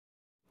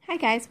Hi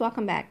guys,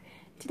 welcome back.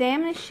 Today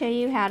I'm going to show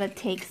you how to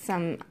take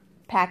some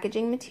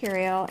packaging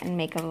material and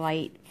make a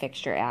light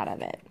fixture out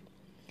of it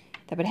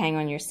that would hang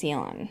on your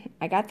ceiling.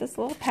 I got this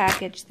little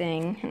package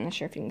thing, I'm not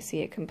sure if you can see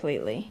it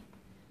completely,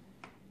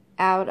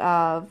 out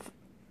of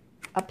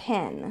a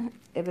pin.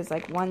 It was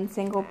like one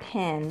single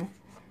pin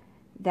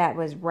that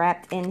was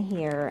wrapped in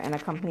here, and a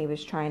company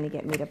was trying to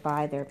get me to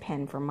buy their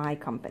pin for my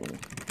company.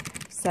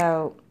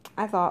 So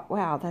I thought,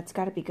 wow, that's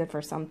got to be good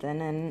for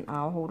something, and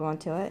I'll hold on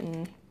to it.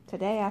 And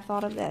today I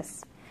thought of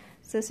this.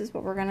 So this is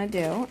what we're going to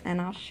do,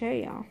 and I'll show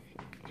you.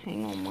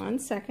 Hang on one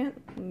second.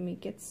 Let me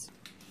get...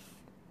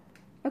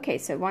 Okay,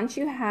 so once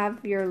you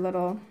have your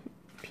little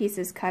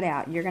pieces cut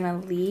out, you're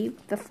going to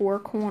leave the four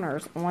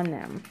corners on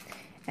them.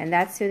 And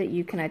that's so that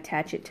you can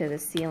attach it to the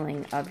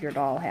ceiling of your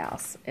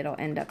dollhouse. It'll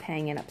end up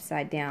hanging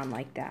upside down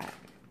like that.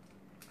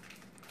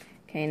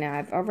 Okay, now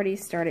I've already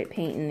started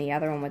painting the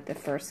other one with the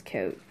first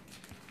coat.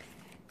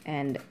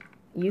 And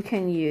you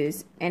can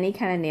use any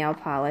kind of nail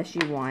polish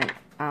you want.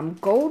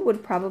 Gold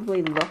would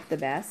probably look the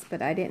best,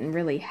 but I didn't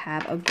really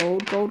have a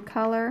gold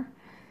color.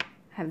 I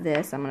have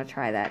this. I'm going to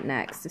try that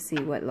next to see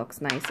what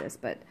looks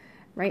nicest. But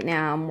right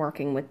now I'm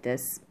working with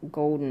this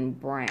golden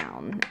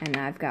brown, and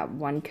I've got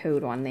one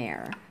coat on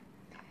there.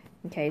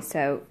 Okay,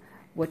 so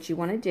what you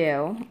want to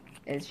do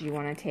is you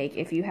want to take,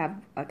 if you have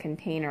a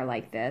container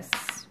like this,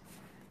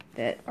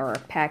 or a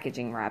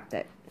packaging wrap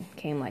that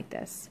came like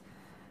this,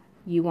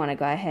 you want to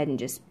go ahead and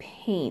just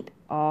paint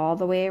all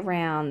the way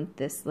around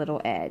this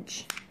little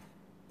edge.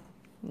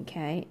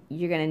 Okay,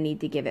 you're going to need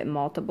to give it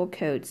multiple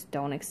coats.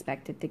 Don't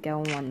expect it to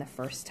go on the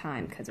first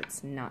time, because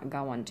it's not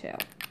going to.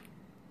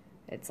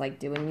 It's like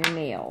doing your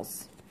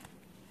nails.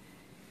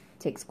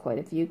 It takes quite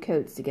a few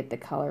coats to get the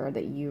color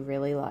that you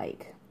really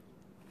like.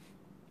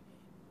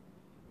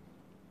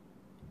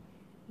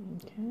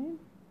 Okay.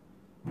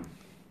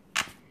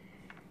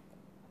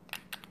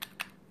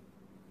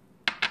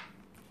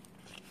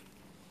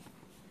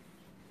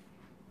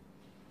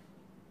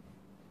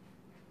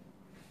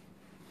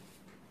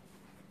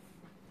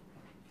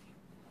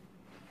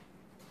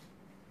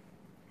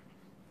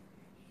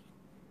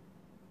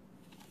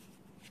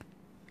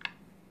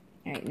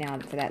 Alright, now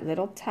for that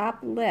little top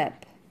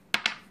lip,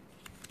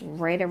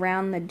 right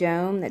around the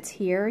dome that's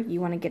here, you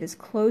want to get as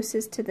close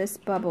as to this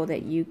bubble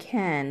that you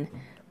can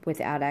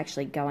without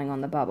actually going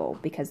on the bubble,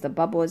 because the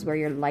bubble is where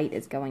your light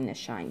is going to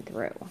shine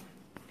through.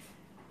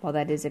 Well,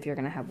 that is if you're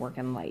going to have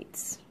working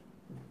lights.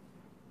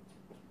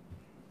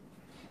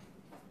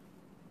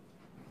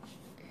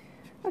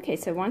 Okay,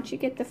 so once you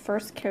get the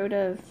first coat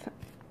of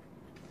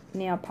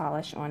nail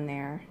polish on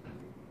there,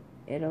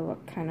 it'll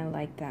look kind of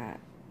like that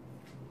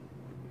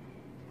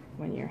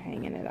when you're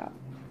hanging it up.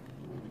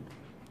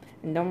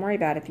 And don't worry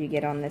about if you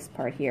get on this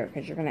part here,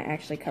 because you're going to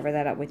actually cover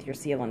that up with your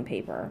sealing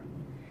paper.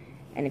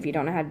 And if you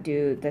don't know how to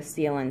do the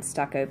sealing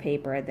stucco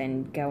paper,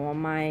 then go on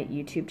my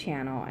YouTube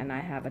channel and I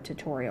have a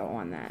tutorial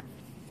on that.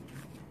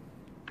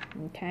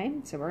 Okay,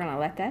 so we're going to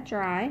let that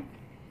dry.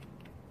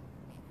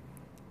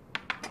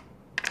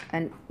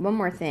 And one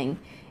more thing,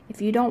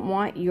 if you don't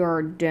want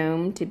your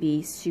dome to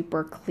be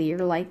super clear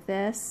like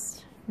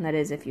this, and that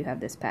is if you have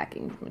this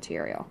packing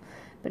material,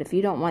 but if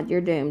you don't want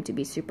your dome to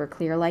be super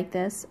clear like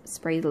this,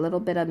 spray a little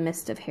bit of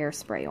mist of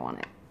hairspray on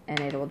it, and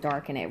it will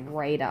darken it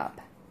right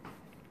up.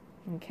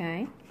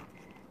 Okay,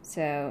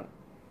 so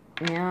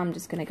now I'm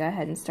just going to go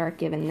ahead and start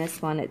giving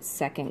this one its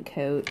second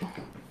coat.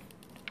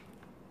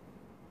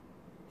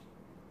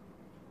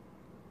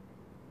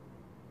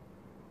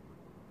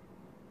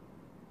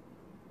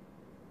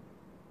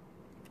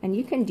 And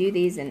you can do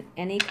these in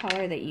any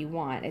color that you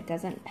want. It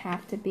doesn't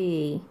have to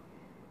be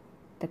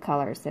the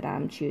colors that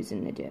I'm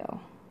choosing to do.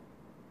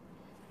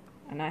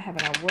 And I have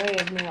an array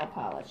of nail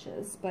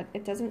polishes, but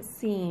it doesn't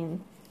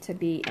seem to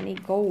be any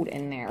gold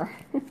in there.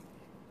 I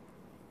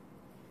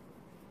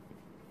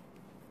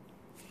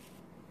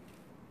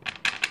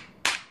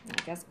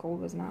guess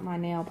gold was not my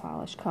nail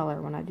polish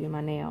color when I do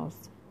my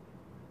nails.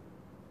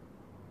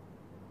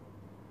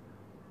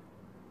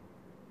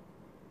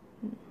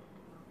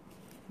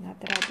 Not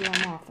that I do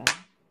them often,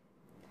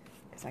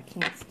 because I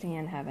can't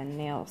stand having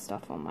nail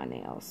stuff on my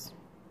nails.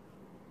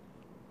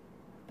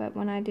 But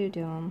when I do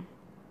them,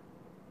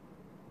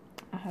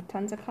 I have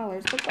tons of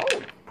colors, but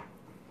gold.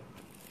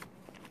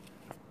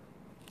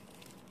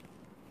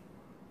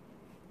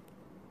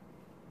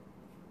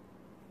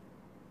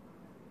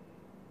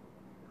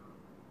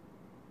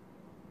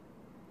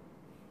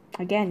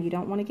 Again, you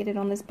don't want to get it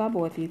on this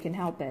bubble if you can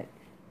help it.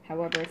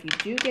 However, if you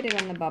do get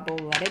it on the bubble,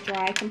 let it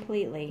dry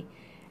completely,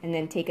 and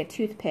then take a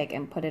toothpick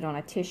and put it on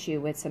a tissue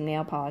with some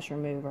nail polish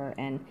remover,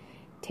 and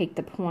take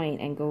the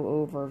point and go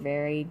over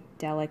very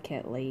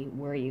delicately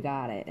where you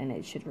got it, and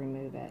it should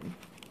remove it.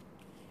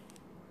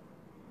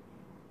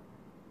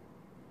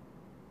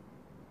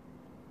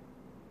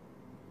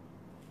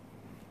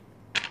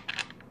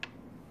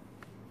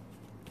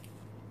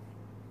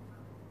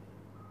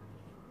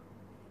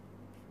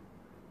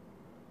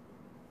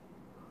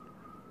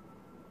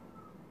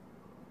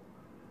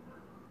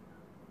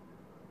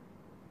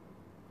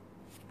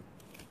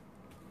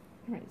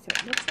 Alright, so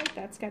it looks like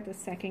that's got the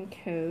second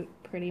coat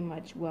pretty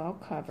much well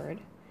covered.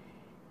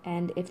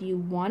 And if you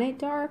want it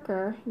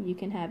darker, you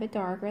can have it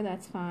darker,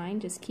 that's fine.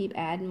 Just keep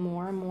adding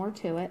more and more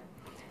to it.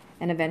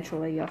 And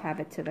eventually you'll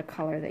have it to the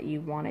color that you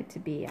want it to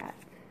be at.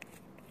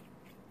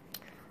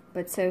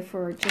 But so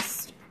for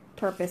just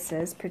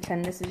purposes,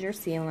 pretend this is your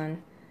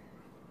ceiling,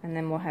 and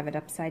then we'll have it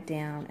upside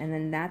down. And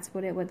then that's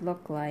what it would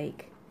look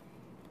like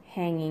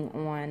hanging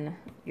on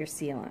your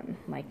ceiling,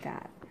 like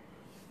that.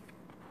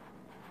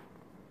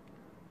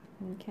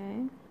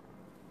 Okay.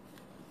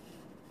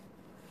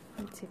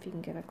 Let's see if you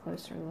can get a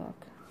closer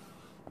look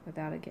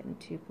without it getting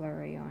too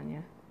blurry on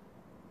you.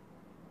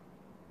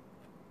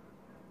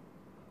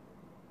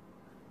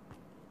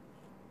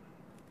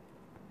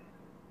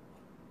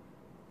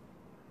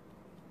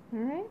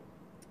 Alright,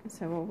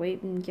 so we'll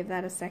wait and give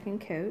that a second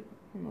coat,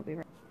 and we'll be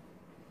right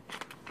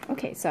back.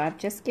 Okay, so I've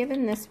just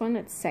given this one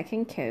its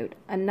second coat.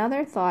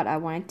 Another thought I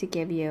wanted to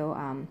give you,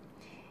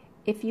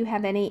 if you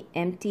have any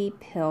empty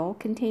pill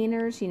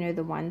containers, you know,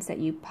 the ones that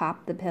you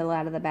pop the pill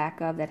out of the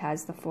back of that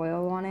has the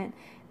foil on it,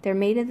 they're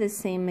made of the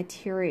same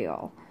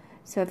material.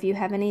 So if you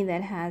have any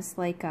that has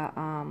like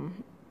a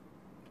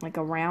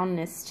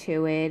roundness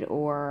to it,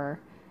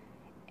 or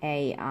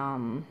a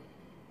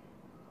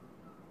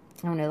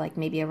I don't know, like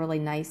maybe a really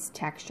nice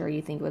texture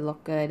you think would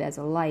look good as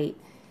a light,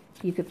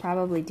 you could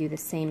probably do the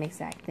same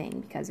exact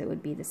thing, because it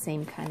would be the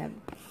same kind of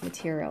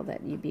material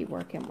that you'd be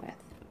working with.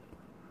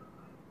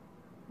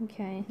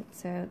 Okay,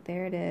 so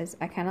there it is.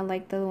 I kind of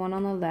like the one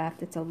on the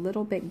left. It's a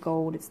little bit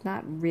gold. It's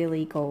not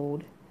really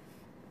gold,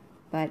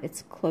 but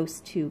it's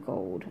close to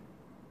gold.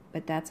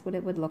 But that's what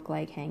it would look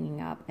like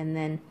hanging up. And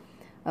then,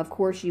 of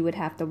course, you would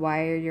have to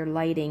wire your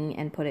lighting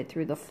and put it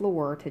through the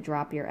floor to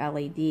drop your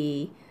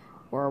LED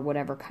or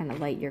whatever kind of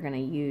light you're going to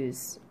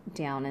use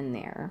down in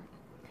there.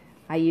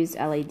 I used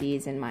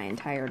LEDs in my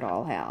entire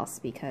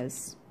dollhouse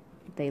because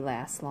they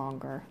last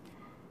longer.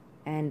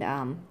 And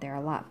they're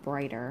a lot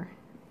brighter.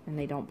 And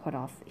they don't put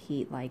off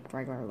heat like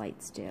regular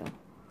lights do.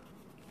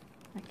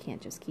 I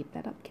can't just keep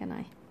that up, can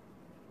I?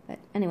 But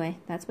anyway,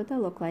 that's what they'll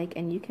look like,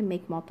 and you can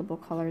make multiple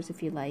colors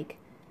if you like.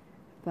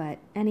 But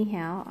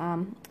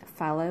anyhow,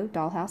 follow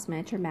Dollhouse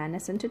Miniature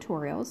Madness and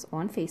Tutorials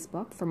on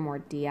Facebook for more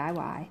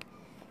DIY.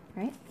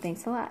 Right?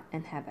 Thanks a lot,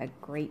 and have a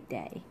great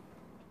day.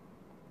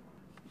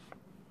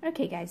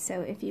 Okay guys,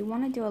 so if you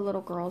want to do a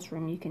little girl's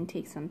room, you can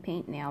take some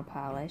paint nail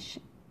polish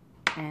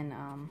and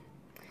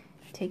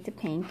take the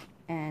pink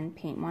and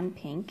paint one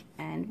pink.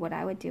 And what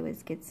I would do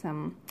is get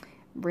some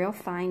real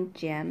fine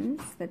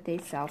gems that they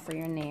sell for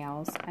your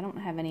nails. I don't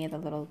have any of the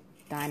little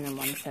diamond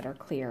ones that are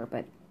clear,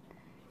 but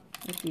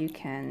if you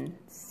can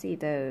see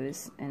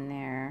those in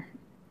there,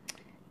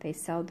 they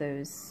sell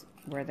those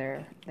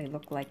where they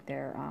look like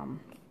they're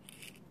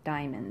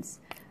diamonds.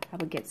 I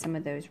would get some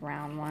of those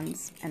round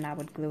ones, and I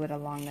would glue it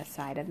along the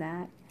side of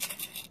that.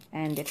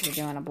 And if you're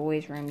doing a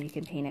boy's room, you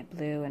can paint it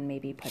blue and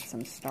maybe put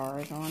some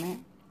stars on it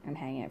and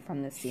hang it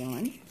from the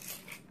ceiling.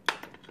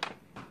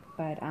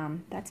 But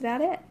that's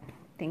about it.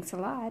 Thanks a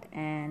lot,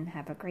 and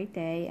have a great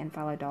day, and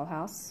follow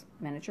Dollhouse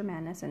Miniature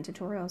Madness and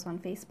Tutorials on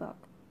Facebook.